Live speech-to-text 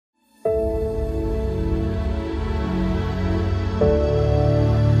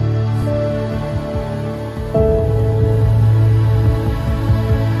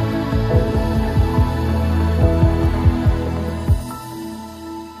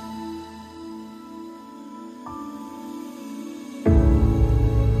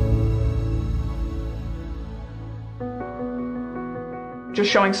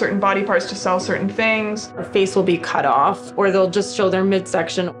just showing certain body parts to sell certain things. Their face will be cut off, or they'll just show their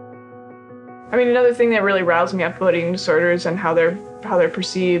midsection. I mean, another thing that really riles me up about eating disorders and how they're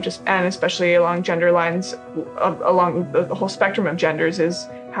perceived, and especially along gender lines, along the whole spectrum of genders, is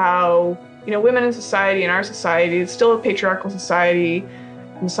how, you know, women in society, in our society, it's still a patriarchal society.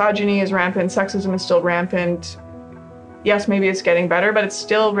 Misogyny is rampant, sexism is still rampant. Yes, maybe it's getting better, but it's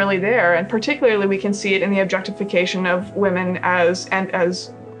still really there. And particularly we can see it in the objectification of women as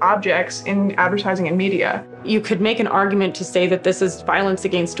objects in advertising and media. You could make an argument to say that this is violence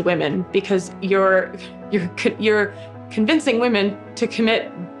against women because you're convincing women to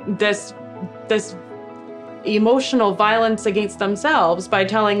commit this emotional violence against themselves by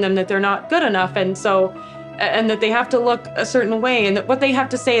telling them that they're not good enough, and that they have to look a certain way, and that what they have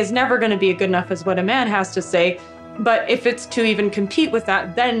to say is never going to be good enough as what a man has to say. But if it's to even compete with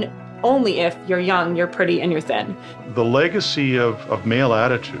that, then only if you're young, you're pretty, and you're thin. The legacy of male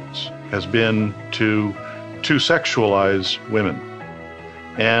attitudes has been to sexualize women.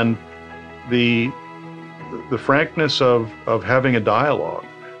 And the frankness of having a dialogue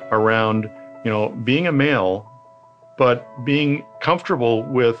around, you know, being a male, but being comfortable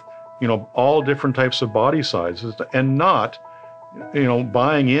with, you know, all different types of body sizes and not, you know,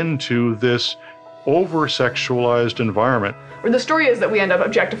 buying into this over-sexualized environment. The story is that we end up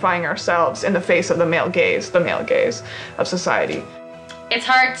objectifying ourselves in the face of the male gaze of society. It's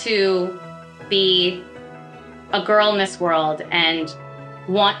hard to be a girl in this world and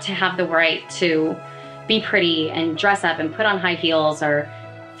want to have the right to be pretty and dress up and put on high heels or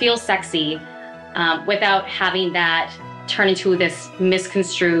feel sexy without having that turn into this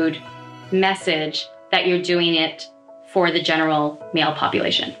misconstrued message that you're doing it for the general male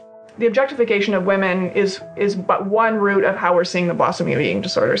population. The objectification of women is but one root of how we're seeing the blossoming of eating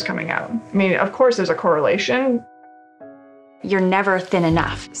disorders coming out. I mean, of course there's a correlation. You're never thin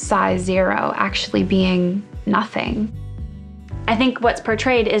enough. Size 0 actually being nothing. I think what's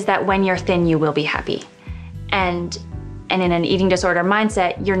portrayed is that when you're thin, you will be happy. And in an eating disorder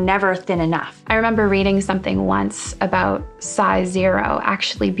mindset, you're never thin enough. I remember reading something once about size 0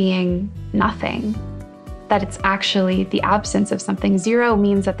 actually being nothing. That it's actually the absence of something. 0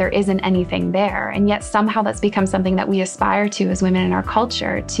 means that there isn't anything there, and yet somehow that's become something that we aspire to as women in our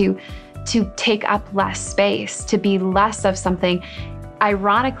culture, to take up less space, to be less of something,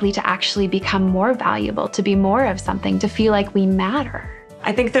 ironically to actually become more valuable, to be more of something, to feel like we matter.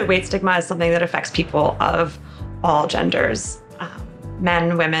 I think that weight stigma is something that affects people of all genders,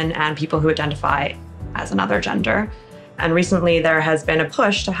 men, women, and people who identify as another gender. And recently there has been a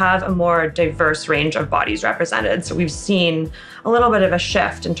push to have a more diverse range of bodies represented. So we've seen a little bit of a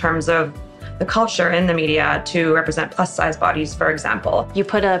shift in terms of the culture in the media to represent plus size bodies, for example. You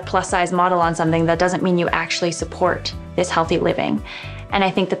put a plus size model on something, that doesn't mean you actually support this healthy living. And I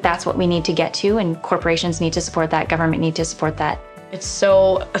think that that's what we need to get to, and corporations need to support that, government need to support that. It's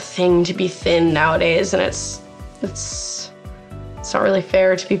so a thing to be thin nowadays, and it's not really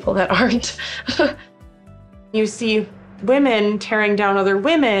fair to people that aren't. You see women tearing down other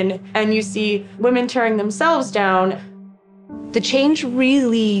women, and you see women tearing themselves down. The change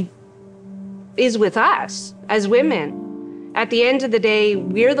really is with us as women. At the end of the day,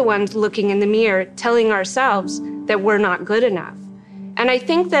 we're the ones looking in the mirror, telling ourselves that we're not good enough. And I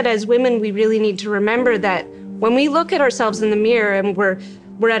think that as women, we really need to remember that when we look at ourselves in the mirror and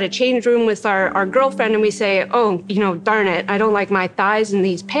we're at a change room with our girlfriend and we say, oh, you know, darn it, I don't like my thighs in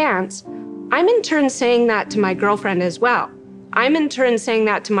these pants, I'm in turn saying that to my girlfriend as well. I'm in turn saying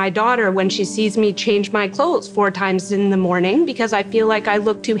that to my daughter when she sees me change my clothes 4 times in the morning because I feel like I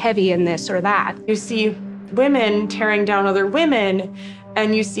look too heavy in this or that. You see women tearing down other women,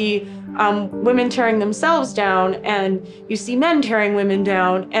 and you see women tearing themselves down, and you see men tearing women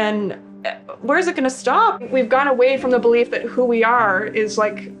down, and where's it gonna stop? We've gone away from the belief that who we are is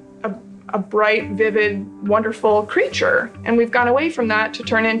like a bright, vivid, wonderful creature. And we've gone away from that to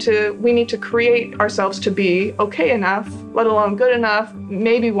turn into, we need to create ourselves to be okay enough, let alone good enough.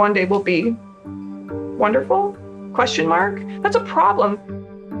 Maybe one day we'll be wonderful? Question mark? That's a problem.